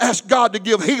the list. Ask God to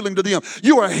give healing to them.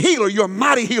 You are a healer. You're a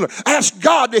mighty healer. I ask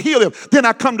God to heal them. Then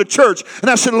I come to church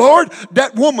and I said, Lord,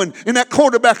 that woman in that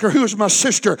quarterbacker who is my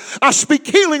sister, I speak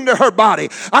healing to her body.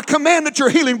 I command that Your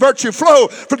healing virtue flow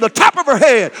from the top of her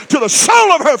head to the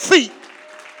sole of her feet.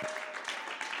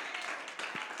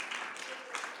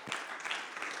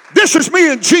 This is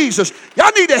me and Jesus. I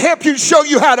need to help you, show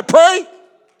you how to pray.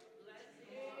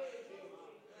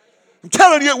 I'm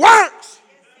telling you, it works.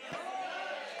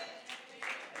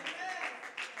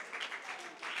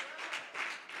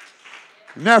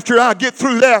 And after I get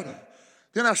through that,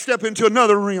 then I step into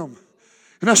another realm.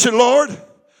 And I said, Lord,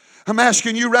 I'm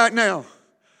asking You right now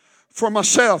for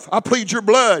myself. I plead Your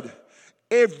blood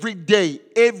every day.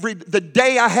 The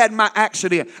day I had my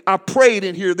accident, I prayed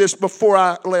in here this before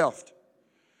I left.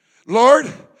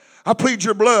 Lord, I plead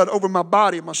Your blood over my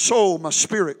body, my soul, my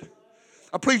spirit.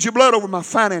 I plead Your blood over my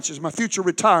finances, my future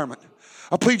retirement.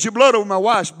 I plead your blood over my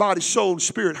wife's body, soul, and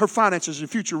spirit, her finances and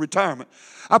future retirement.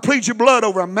 I plead your blood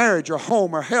over our marriage, our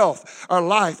home, our health, our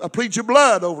life. I plead your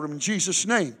blood over them in Jesus'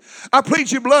 name. I plead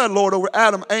your blood, Lord, over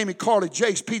Adam, Amy, Carly,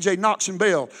 Jace, PJ, Knox, and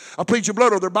Bell. I plead your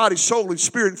blood over their body, soul, and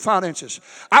spirit and finances.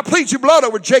 I plead your blood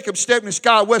over Jacob, Stephanie,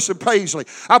 Sky, West, and Paisley.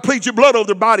 I plead your blood over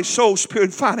their body, soul, spirit,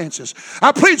 and finances.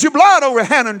 I plead your blood over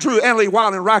Hannah and Drew, Annalie,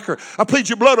 Wild, and Riker. I plead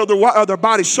your blood over their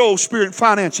body, soul, spirit, and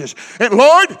finances. And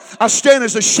Lord, I stand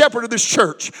as the shepherd of this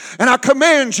church, and I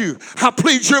command you, I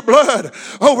plead your blood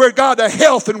over, God, the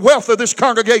health and wealth of this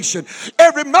congregation.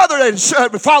 Every mother and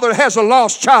father that has a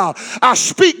lost child, I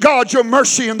speak, God, your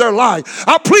mercy in their life.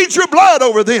 I plead your blood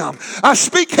over them. I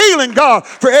speak healing, God,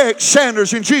 for Eric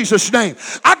Sanders in Jesus' name.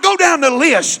 I go down the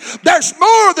list. There's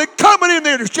more that coming in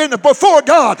there before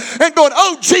God and going,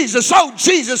 oh Jesus, oh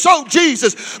Jesus, oh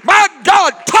Jesus. My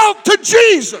God, talk to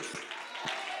Jesus.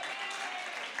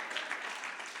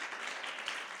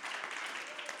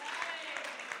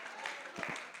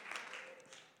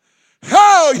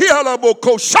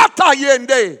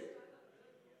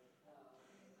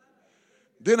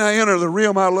 Then I enter the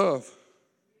realm I love.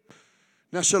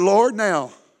 And I said, Lord,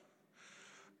 now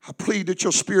I plead that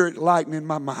your spirit lighten in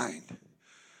my mind.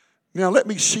 Now let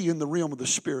me see in the realm of the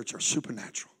spirits or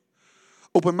supernatural.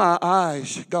 Open my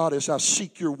eyes, God, as I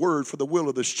seek your word for the will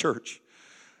of this church.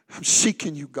 I'm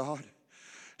seeking you, God.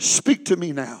 Speak to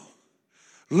me now.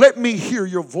 Let me hear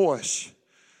your voice.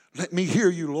 Let me hear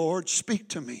you, Lord. Speak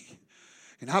to me.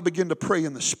 And I begin to pray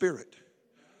in the spirit.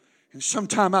 And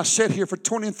sometime I sat here for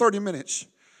 20 and 30 minutes.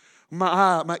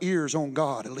 My ears on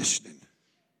God and listening.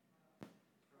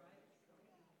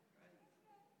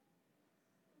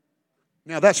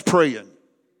 Now that's praying.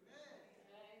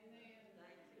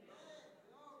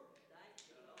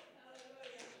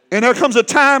 And there comes a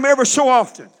time ever so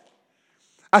often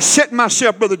I set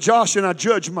myself, Brother Josh, and I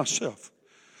judge myself.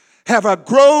 Have I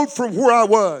grown from where I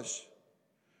was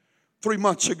 3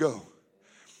 months ago?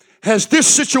 Has this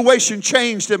situation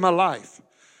changed in my life?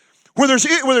 Where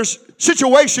there's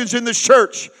situations in this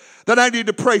church that I need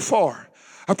to pray for.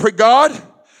 I pray, God,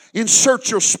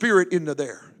 insert your spirit into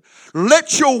there.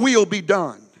 Let your will be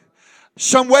done.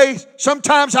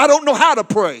 Sometimes I don't know how to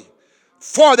pray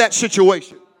for that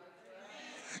situation.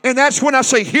 And that's when I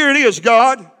say, here it is,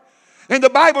 God. And the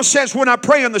Bible says when I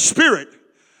pray in the Spirit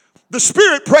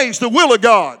prays the will of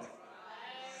God.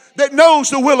 That knows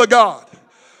the will of God.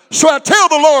 So I tell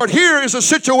the Lord, here is a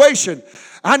situation.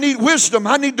 I need wisdom.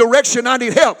 I need direction. I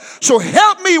need help. So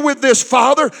help me with this,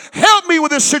 Father. Help me with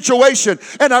this situation.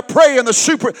 And I pray in the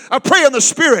Spirit.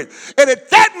 And at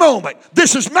that moment,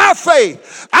 this is my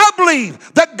faith. I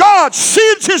believe that God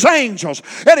sends his angels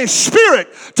and his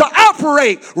Spirit to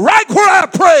operate right where I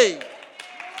pray.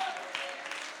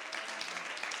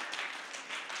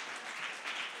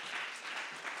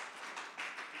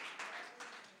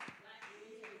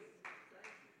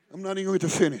 I'm not even going to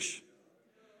finish.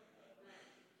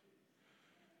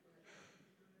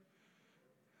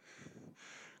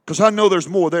 Because I know there's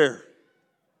more there.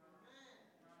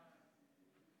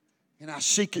 And I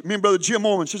seek it. Me and Brother Jim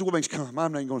Orman, Sister Wilbanks, come.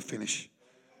 I'm not even going to finish.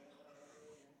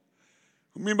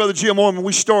 Me and Brother Jim Orman,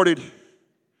 we started.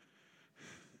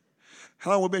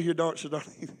 How long have we been here, darling?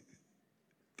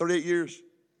 38 years.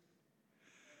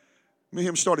 Me and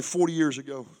him started 40 years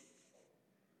ago.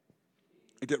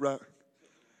 Ain't that right?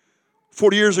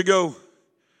 40 years ago,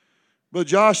 Brother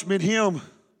Josh, me and him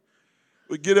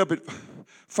would get up at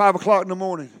 5 o'clock in the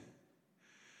morning.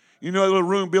 You know that little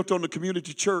room built on the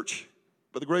community church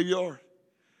by the graveyard?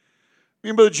 Me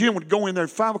and Brother Jim would go in there at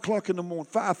 5 o'clock in the morning,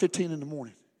 5:15 in the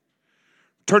morning.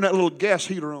 Turn that little gas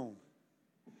heater on.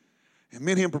 And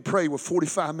me and him would pray with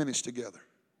 45 minutes together.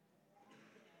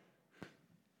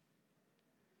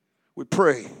 We'd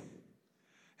pray.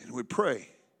 And we'd pray.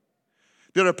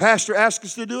 Did our pastor ask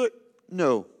us to do it?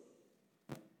 No.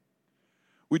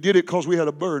 We did it because we had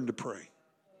a burden to pray.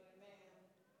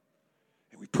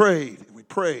 And we prayed, and we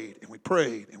prayed, and we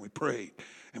prayed, and we prayed,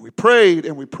 and we prayed,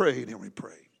 and we prayed, and we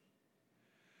prayed.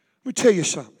 Let me tell you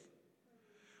something.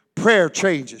 Prayer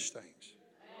changes things.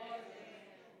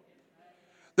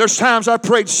 There's times I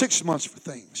prayed 6 months for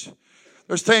things.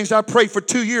 There's things I prayed for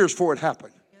 2 years before it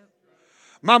happened.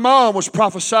 My mom was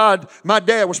prophesied, my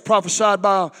dad was prophesied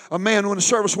by a man in the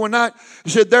service one night. He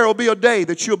said, there will be a day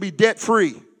that you'll be debt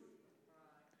free.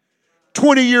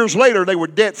 20 years later, they were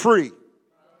debt free.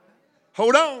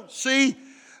 Hold on, see?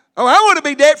 Oh, I want to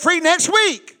be debt free next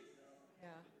week.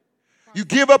 You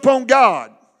give up on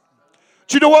God.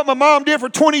 Do you know what my mom did for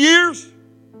 20 years?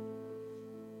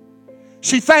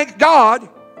 She thanked God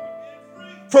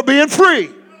for being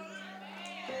free.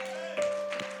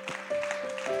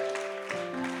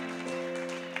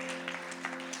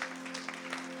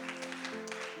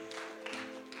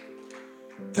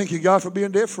 Thank you, God, for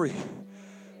being debt free.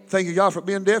 Thank you, God, for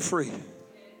being debt free.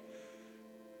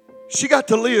 She got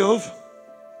to live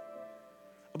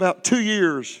about 2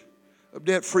 years of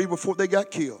debt free before they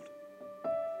got killed.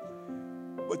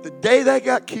 But the day they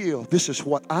got killed, this is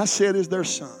what I said is their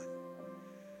son.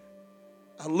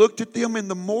 I looked at them in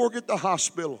the morgue at the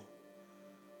hospital.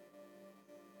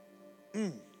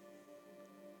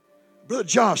 Brother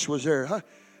Josh was there. I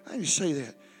didn't say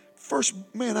that. First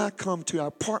man I come to, I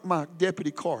parked my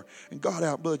deputy car and got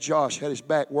out. Brother Josh had his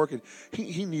back working.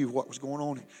 He knew what was going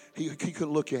on. He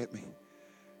couldn't look at me.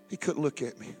 He couldn't look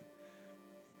at me.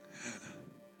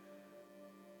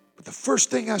 But the first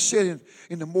thing I said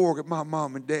in the morgue at my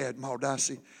mom and dad, Ma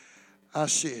Dicey, I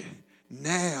said,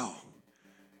 now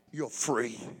you're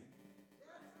free.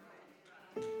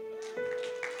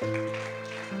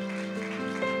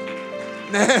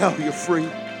 Now you're free.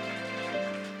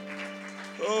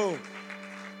 Oh,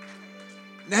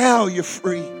 now you're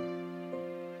free.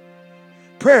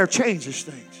 Prayer changes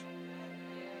things.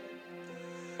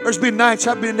 There's been nights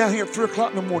I've been down here at 3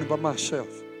 o'clock in the morning by myself.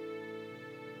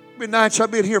 There's been nights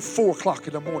I've been here at 4 o'clock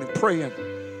in the morning praying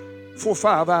 4 or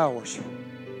 5 hours.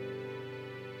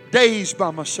 Days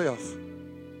by myself.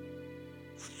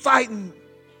 Fighting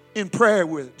in prayer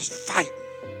with it. Just fighting.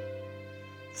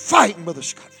 Fighting, Brother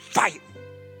Scott. Fighting.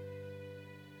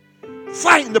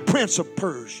 Fighting the prince of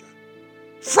Persia.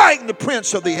 Fighting the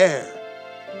prince of the air.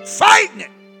 Fighting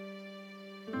it.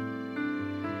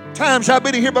 Times I've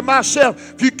been in here by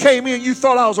myself. If you came in, you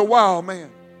thought I was a wild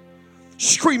man.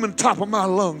 Screaming top of my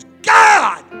lungs.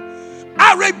 God,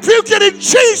 I rebuke it in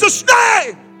Jesus'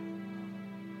 name.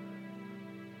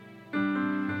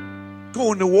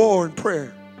 Going to war in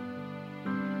prayer.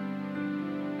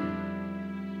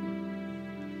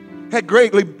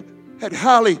 Had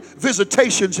highly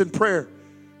visitations in prayer.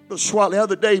 Brother Swat, the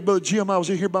other day, Brother Jim, I was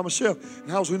in here by myself,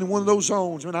 and I was in one of those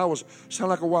zones, and I was sounding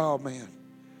like a wild man.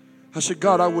 I said,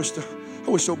 God, I wish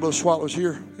old Brother Swat was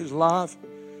here. He's alive.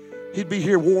 He'd be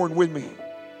here warring with me.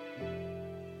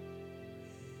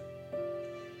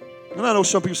 And I know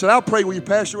some people said, I'll pray with you,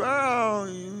 Pastor. Oh, I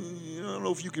don't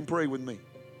know if you can pray with me.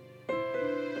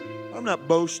 I'm not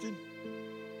boasting.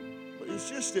 But it's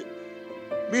just that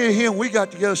me and him, we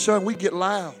got together, son, we get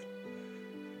loud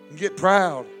and get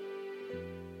proud.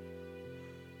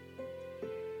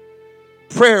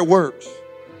 Prayer works.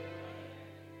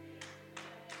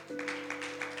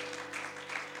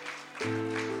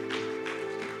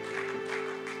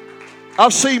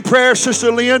 I've seen prayer,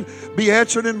 Sister Lynn, be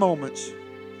answered in moments.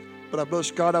 But I bless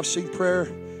God, I've seen prayer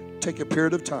take a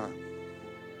period of time.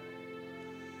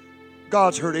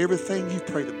 God's heard everything you've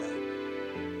prayed about.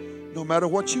 No matter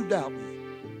what you doubt,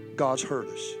 God's heard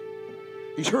us.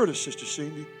 He's heard us, Sister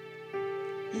Cindy.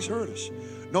 He's heard us.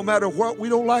 No matter what, we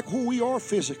don't like who we are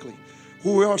physically,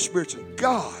 who we are spiritually.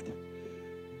 God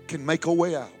can make a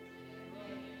way out.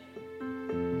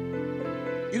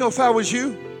 You know, if I was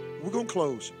you, we're going to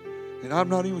close. And I'm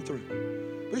not even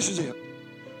through. This is it.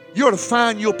 You ought to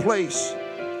find your place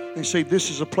and say, this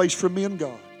is a place for me and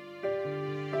God.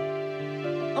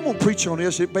 I'm going to preach on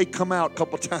this. It may come out a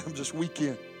couple times this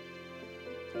weekend.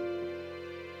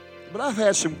 But I've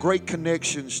had some great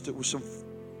connections with some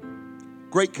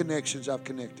great connections I've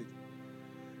connected.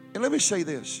 And let me say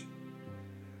this.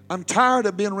 I'm tired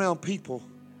of being around people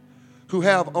who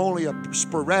have only a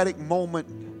sporadic moment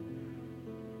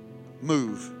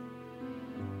move.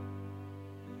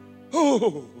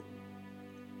 Oh,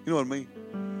 you know what I mean?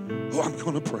 Oh, I'm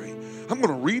going to pray. I'm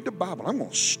going to read the Bible. I'm going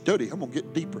to study. I'm going to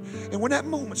get deeper. And when that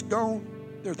moment's gone,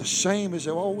 they're the same as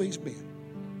they've always been.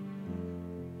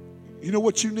 You know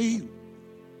what you need?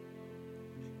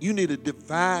 You need a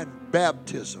divine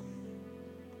baptism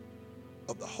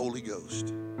of the Holy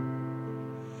Ghost.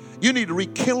 You need to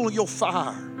rekindle your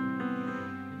fire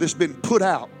that's been put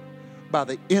out by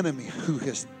the enemy who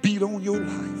has beat on your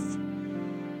life,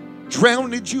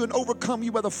 drowned you and overcome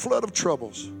you by the flood of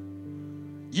troubles.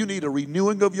 You need a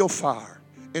renewing of your fire.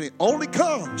 And it only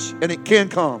comes, and it can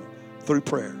come, through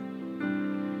prayer.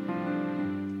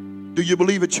 Do you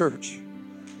believe it, church?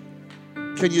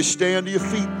 Can you stand to your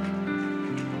feet?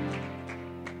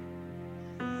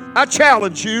 I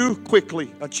challenge you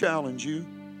quickly. I challenge you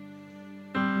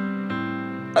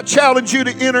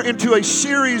to enter into a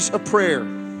series of prayer.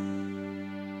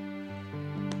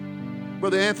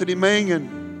 Brother Anthony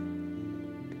Mangan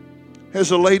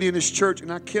has a lady in his church,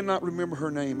 and I cannot remember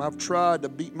her name. I've tried to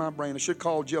beat my brain. I should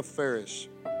call Jeff Ferris.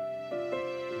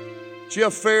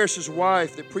 Jeff Ferris'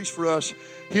 wife that preached for us,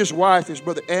 his wife is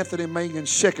Brother Anthony Mangan's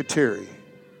secretary,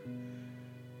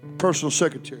 personal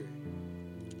secretary.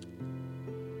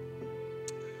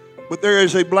 But there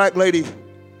is a black lady,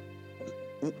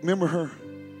 remember her?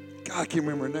 God, I can't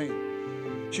remember her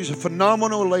name. She's a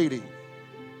phenomenal lady.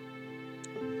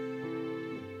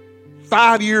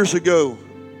 5 years ago,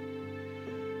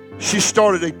 she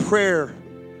started a prayer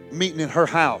meeting in her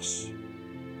house.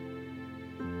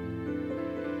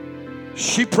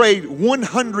 She prayed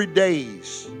 100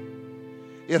 days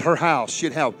at her house.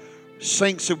 She'd have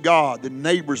saints of God, the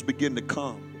neighbors begin to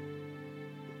come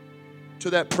to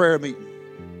that prayer meeting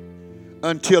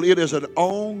until it is an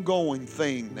ongoing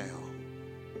thing now.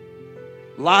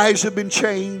 Lives have been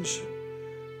changed.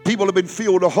 People have been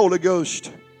filled with the Holy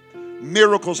Ghost.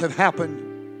 Miracles have happened.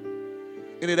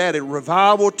 And it added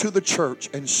revival to the church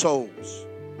and souls.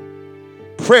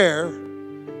 Prayer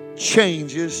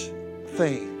changes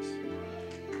things.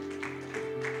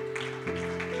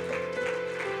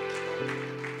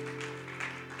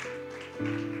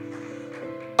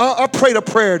 I prayed a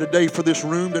prayer today for this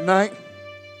room tonight.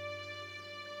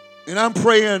 And I'm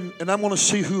praying, and I'm going to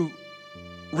see who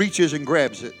reaches and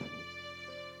grabs it.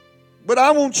 But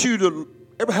I want you to,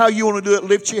 how you want to do it,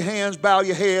 lift your hands, bow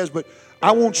your heads, but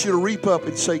I want you to reap up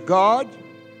and say, God,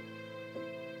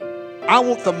 I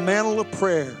want the mantle of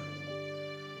prayer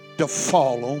to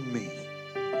fall on me.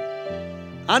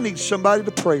 I need somebody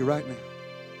to pray right now.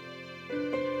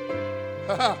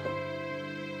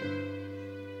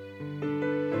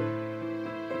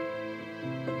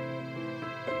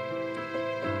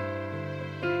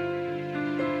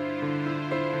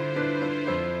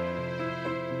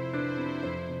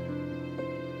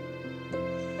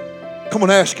 Come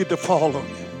on, ask it to fall on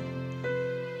you.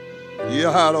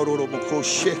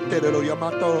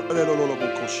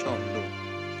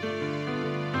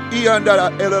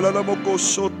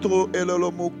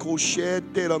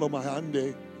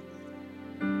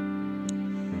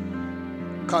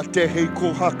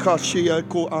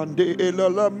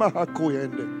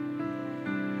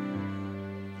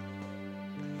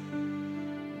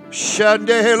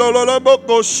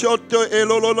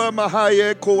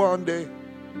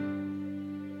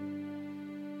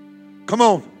 Come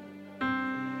on.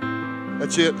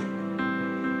 That's it.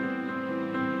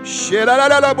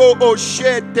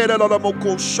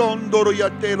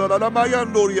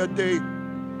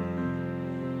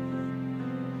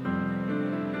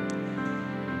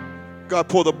 God,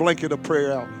 pour the blanket of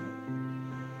prayer out.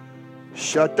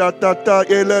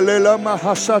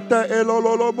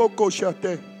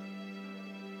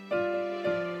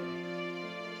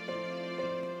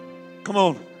 Come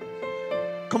on.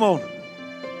 Come on.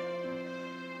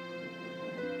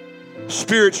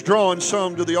 Spirit's drawing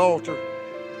some to the altar.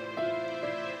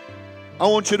 I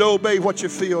want you to obey what you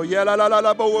feel.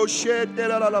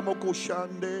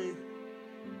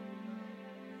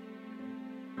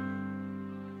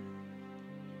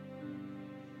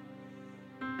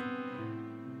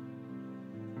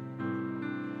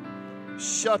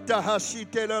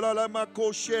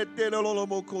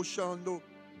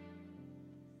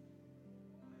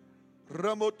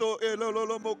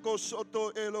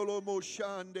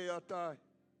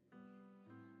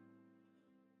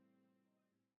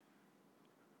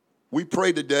 We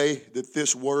pray today that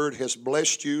this word has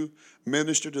blessed you,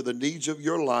 ministered to the needs of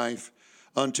your life.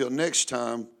 Until next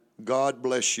time, God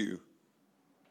bless you.